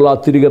వెళ్ళాడు, మరలా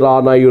తిరిగి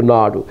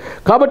రానయ్యున్నాడు.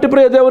 కాబట్టి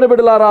ప్రియ దేవుని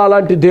బిడ్డలారా,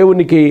 అలాంటి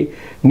దేవునికి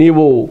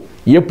నీవు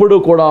ఎప్పుడూ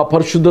కూడా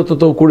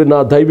పరిశుద్ధతతో కూడిన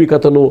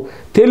దైవికతను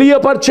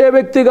తెలియపరిచే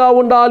వ్యక్తిగా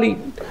ఉండాలి.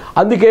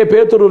 అందుకే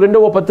పేతురు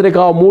 2వ పత్రిక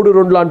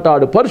 3:2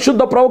 అంటాడు,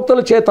 పరిశుద్ధ ప్రవక్తల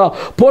చేత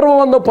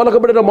పూర్వమందు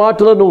పలకబడిన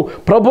మాటలను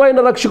ప్రభు అయిన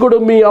రక్షకుడు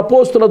మీ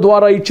అపోస్తుల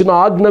ద్వారా ఇచ్చిన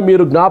ఆజ్ఞ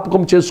మీరు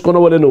జ్ఞాపకం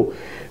చేసుకొనవలెను.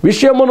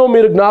 విషయమును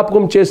మీరు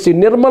జ్ఞాపకం చేసి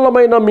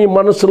నిర్మలమైన మీ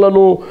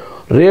మనసులను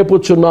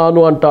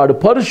రేపుచున్నాను అంటాడు.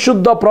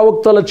 పరిశుద్ధ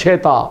ప్రవక్తల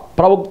చేత,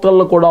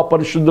 ప్రవక్తలను కూడా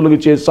పరిశుద్ధులుగా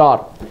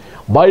చేశారు.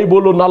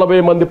 బైబుల్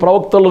 40 మంది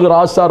ప్రవక్తలకు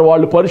రాశారు,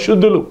 వాళ్ళు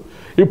పరిశుద్ధులు.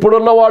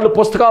 ఇప్పుడున్న వాళ్ళు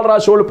పుస్తకాలు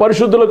రాసేవాళ్ళు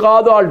పరిశుద్ధులు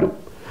కాదు. వాళ్ళు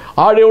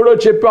ఆడెవడో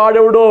చెప్పి,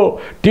 ఆడెవడో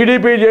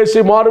టీడీపీ చేసి,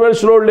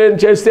 మార్వెల్స్ రోడ్లు ఏం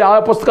చేస్తే ఆ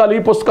పుస్తకాలు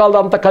ఈ పుస్తకాలు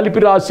అంతా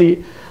కలిపి రాసి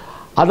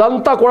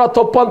అదంతా కూడా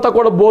తప్పంతా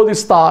కూడా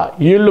బోధిస్తా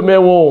వీళ్ళు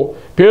మేము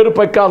పేరు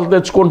ప్రఖ్యాతలు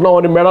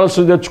తెచ్చుకుంటున్నామని మెడల్స్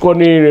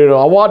తెచ్చుకొని,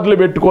 అవార్డులు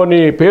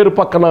పెట్టుకొని, పేరు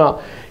పక్కన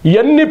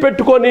ఇవన్నీ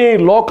పెట్టుకొని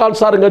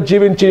లోకానుసారంగా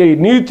జీవించి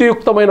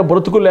నీతియుక్తమైన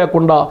బ్రతుకు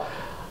లేకుండా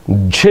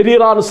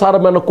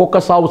శరీరానుసారమైన కుక్క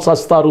సాగు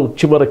చేస్తారు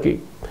చివరికి.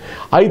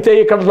 అయితే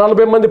ఇక్కడ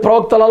 40 మంది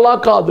ప్రవక్తలు అలా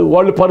కాదు,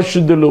 వాళ్ళు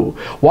పరిశుద్ధులు.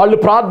 వాళ్ళు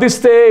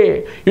ప్రార్థిస్తే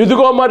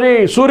ఇదిగో మరి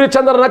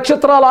సూర్యచంద్ర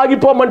నక్షత్రాలు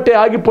ఆగిపోమంటే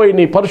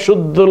ఆగిపోయినాయి.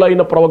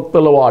 పరిశుద్ధులైన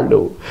ప్రవక్తలు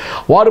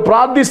వారు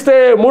ప్రార్థిస్తే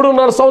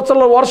 3.5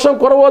 సంవత్సరాల వర్షం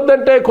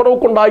కురవద్దంటే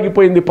కురవకుండా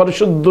ఆగిపోయింది.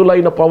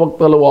 పరిశుద్ధులైన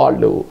ప్రవక్తలు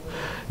వాళ్ళు.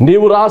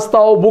 నీవు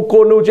రాస్తావు బుక్,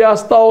 నువ్వు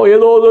చేస్తావు,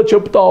 ఏదో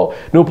చెప్తావు,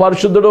 నువ్వు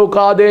పరిశుద్ధుడు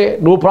కాదే.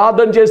 నువ్వు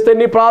ప్రార్థన చేస్తే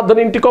నీ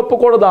ప్రార్థన ఇంటికి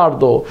ఒప్పుకూడదు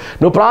ఆడుతూ.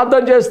 నువ్వు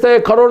ప్రార్థన చేస్తే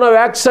కరోనా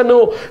వ్యాక్సిన్,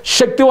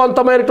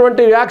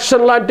 శక్తివంతమైనటువంటి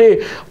వ్యాక్సిన్ లాంటి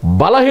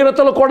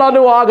బలహీనతలు కూడా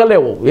నువ్వు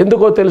ఆగలేవు.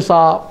 ఎందుకో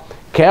తెలుసా?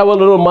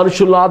 కేవలం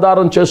మనుషులను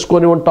ఆధారం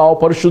చేసుకొని ఉంటావు,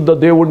 పరిశుద్ధ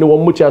దేవుణ్ణి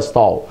వమ్ము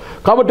చేస్తావు.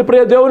 కాబట్టి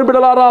ప్రియ దేవుని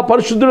బిడ్డలారా,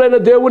 పరిశుద్ధుడైన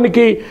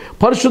దేవునికి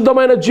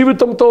పరిశుద్ధమైన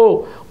జీవితంతో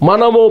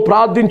మనము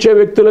ప్రార్థించే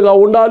వ్యక్తులుగా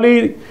ఉండాలి.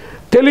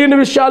 తెలియని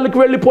విషయాలకు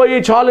వెళ్ళిపోయి,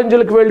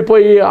 ఛాలెంజ్లకు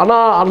వెళ్ళిపోయి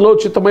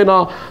అనాలోచితమైన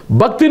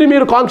భక్తిని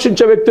మీరు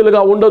కాంక్షించే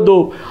వ్యక్తులుగా ఉండొద్దు.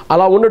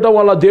 అలా ఉండటం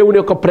వల్ల దేవుని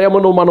యొక్క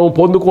ప్రేమను మనం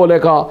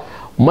పొందుకోలేక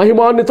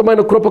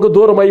మహిమాన్వితమైన కృపకు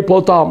దూరం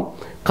అయిపోతాం.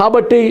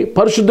 కాబట్టి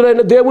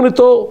పరిశుద్ధుడైన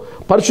దేవునితో,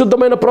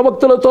 పరిశుద్ధమైన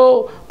ప్రవక్తలతో,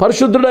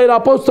 పరిశుద్ధుడైన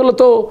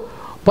అపోస్తలతో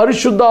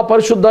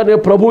పరిశుద్ధ అనే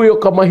ప్రభు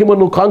యొక్క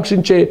మహిమను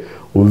కాంక్షించే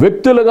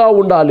వ్యక్తులుగా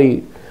ఉండాలి.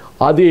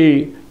 అది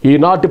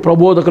ఈనాటి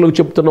ప్రబోధకులకు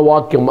చెప్తున్న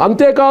వాక్యం.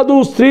 అంతేకాదు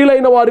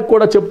స్త్రీలైన వారికి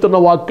కూడా చెప్తున్న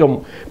వాక్యం.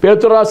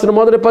 పేతురు రాసిన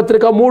మొదటి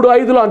పత్రిక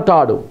 3:5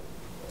 అంటాడు,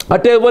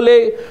 అటేవలే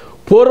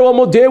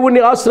పూర్వము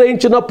దేవుణ్ణి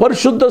ఆశ్రయించిన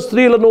పరిశుద్ధ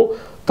స్త్రీలను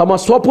తమ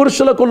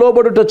స్వపురుషులకు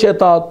లోబడుట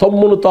చేత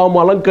తమ్మును తాము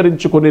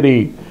అలంకరించుకొనిరి.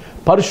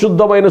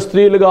 పరిశుద్ధమైన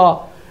స్త్రీలుగా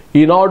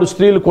ఈనాడు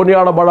స్త్రీలు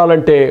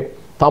కొనియాడబడాలంటే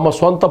తమ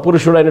సొంత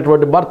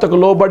పురుషుడైనటువంటి భర్తకు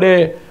లోబడే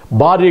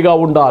భార్యగా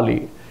ఉండాలి.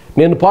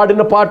 నేను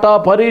పాడిన పాట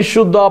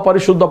పరిశుద్ధ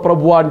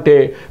ప్రభువా అంటే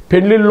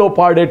పెళ్ళిళ్ళలో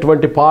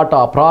పాడేటువంటి పాట.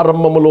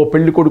 ప్రారంభంలో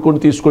పెళ్లి కొడుకుని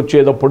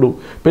తీసుకొచ్చేటప్పుడు,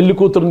 పెళ్లి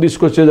కూతురుని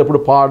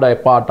తీసుకొచ్చేటప్పుడు పాడే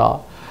పాట.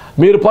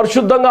 మీరు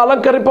పరిశుద్ధంగా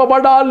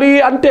అలంకరింపబడాలి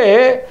అంటే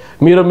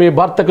మీరు మీ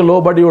భర్తకు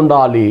లోబడి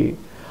ఉండాలి.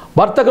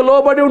 భర్తకు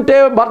లోబడి ఉంటే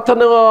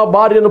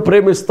భార్యను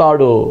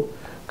ప్రేమిస్తాడు.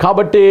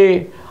 కాబట్టి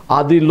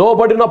అది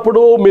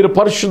లోబడినప్పుడు మీరు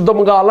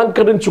పరిశుద్ధంగా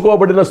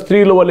అలంకరించుకోబడిన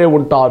స్త్రీల వలె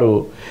ఉంటారు.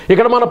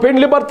 ఇక్కడ మన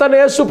పెండ్లి భర్త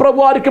యేసు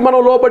ప్రభు వారికి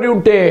మనం లోబడి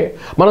ఉంటే,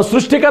 మన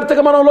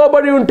సృష్టికర్తకి మనం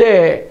లోబడి ఉంటే,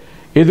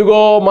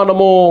 ఇదిగో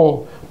మనము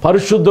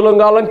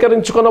పరిశుద్ధులంగా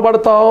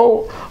అలంకరించుకొనబడతాం.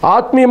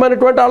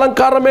 ఆత్మీయమైనటువంటి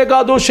అలంకారమే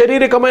కాదు,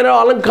 శారీరకమైన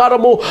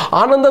అలంకారము,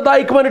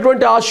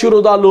 ఆనందదాయకమైనటువంటి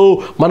ఆశీర్వాదాలు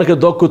మనకు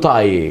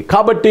దొక్కుతాయి.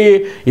 కాబట్టి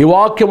ఈ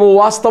వాక్యము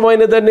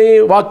వాస్తవమైనదని,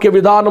 వాక్య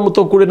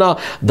విధానముతో కూడిన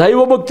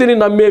దైవభక్తిని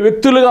నమ్మే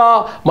వ్యక్తులుగా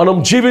మనం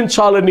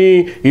జీవించాలని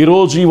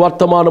ఈరోజు ఈ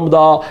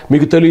వర్తమానముదా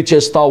మీకు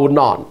తెలియచేస్తా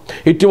ఉన్నాను.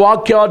 ఇటు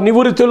వాక్య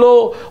నివృత్తిలో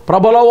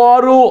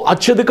ప్రబలవారు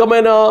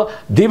అత్యధికమైన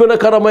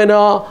దీవెనకరమైన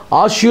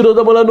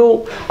ఆశీర్వాదములను,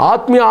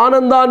 ఆత్మీయ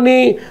ఆనందాన్ని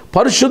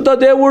పరిశుద్ధ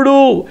దేవుడు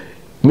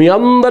మీ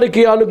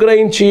అందరికీ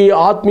అనుగ్రహించి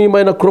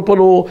ఆత్మీయమైన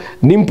కృపను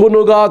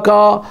నింపునుగాక.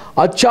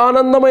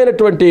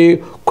 అత్యానందమైనటువంటి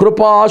కృప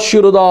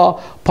ఆశీర్వాద,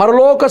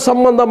 పరలోక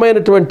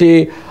సంబంధమైనటువంటి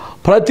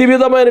ప్రతి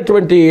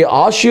విధమైనటువంటి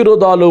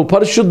ఆశీర్వాదాలు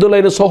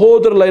పరిశుద్ధులైన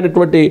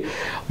సహోదరులైనటువంటి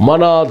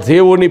మన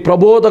దేవుని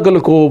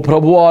ప్రబోధకులకు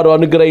ప్రభువారు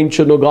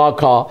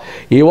అనుగ్రహించునుగాక.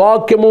 ఈ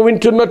వాక్యము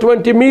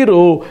వింటున్నటువంటి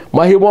మీరు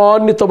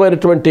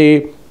మహిమాన్వితమైనటువంటి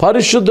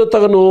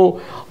పరిశుద్ధతను,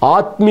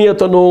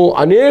 ఆత్మీయతను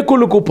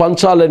అనేకులకు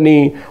పంచాలని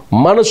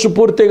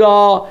మనస్ఫూర్తిగా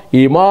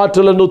ఈ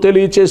మాటలను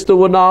తెలియచేస్తూ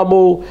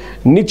ఉన్నాము.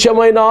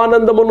 నిత్యమైన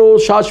ఆనందమును,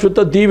 శాశ్వత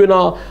దీవెన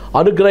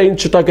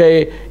అనుగ్రహించుటకై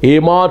ఈ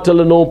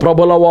మాటలను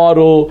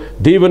ప్రభులవారు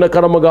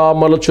దీవెనకరముగా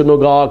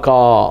మలచునుగాక.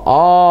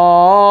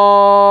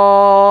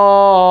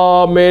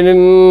 ఆమేన్.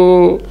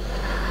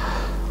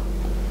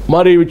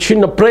 మరి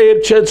చిన్న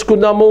ప్రేయర్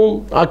చేసుకుందాము.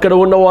 అక్కడ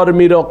ఉన్నవారు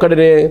మీరు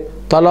అక్కడనే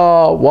తల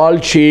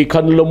వాల్చి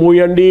కన్నులు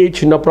మూయండి.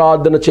 చిన్న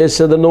ప్రార్థన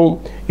చేసేదను.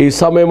 ఈ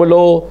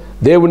సమయంలో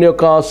దేవుని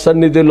యొక్క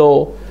సన్నిధిలో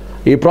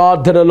ఈ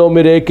ప్రార్థనలో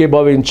మీరు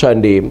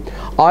ఏకీభవించండి.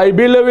 I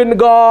believe in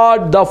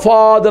God the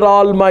father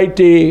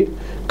almighty,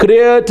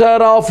 creator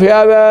of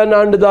heaven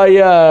and the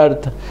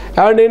earth,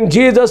 and in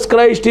Jesus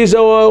Christ is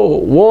our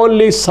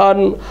only Son,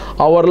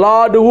 our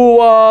Lord, who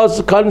was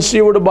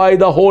conceived by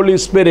the Holy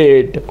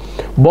Spirit,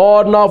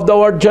 born of the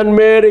Virgin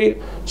Mary,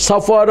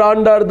 suffered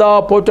under the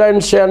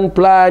potention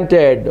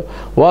planted,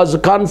 was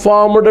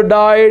conformed,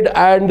 died,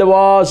 and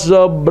was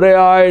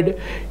buried.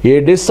 He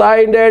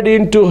descended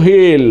into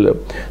hell.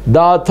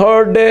 The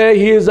third day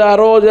he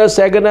arose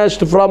again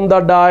from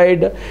the dead.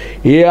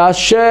 He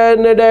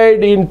ascended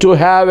into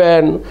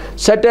heaven,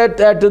 seated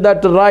at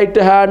that right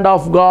hand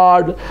of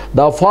God,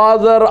 the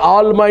Father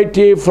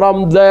Almighty. From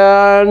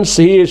thence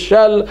he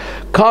shall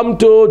come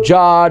to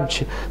judge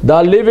the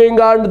living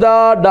and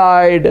the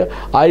dead.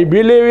 I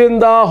believe in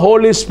the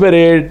Holy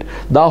Spirit,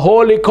 the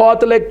Holy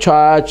Catholic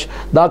Church,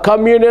 the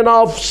communion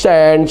of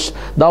saints,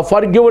 the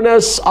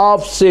forgiveness of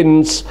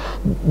sins,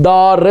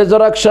 the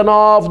resurrection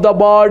of the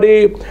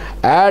body,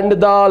 and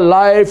the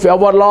life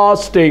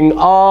everlasting.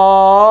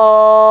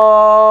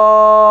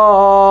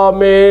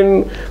 Amen.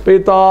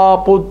 పితా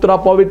పుత్ర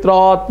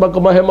పవిత్రాత్మక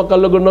మహిమ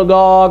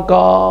కలుగునుగాక.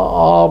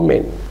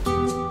 ఆమేన్.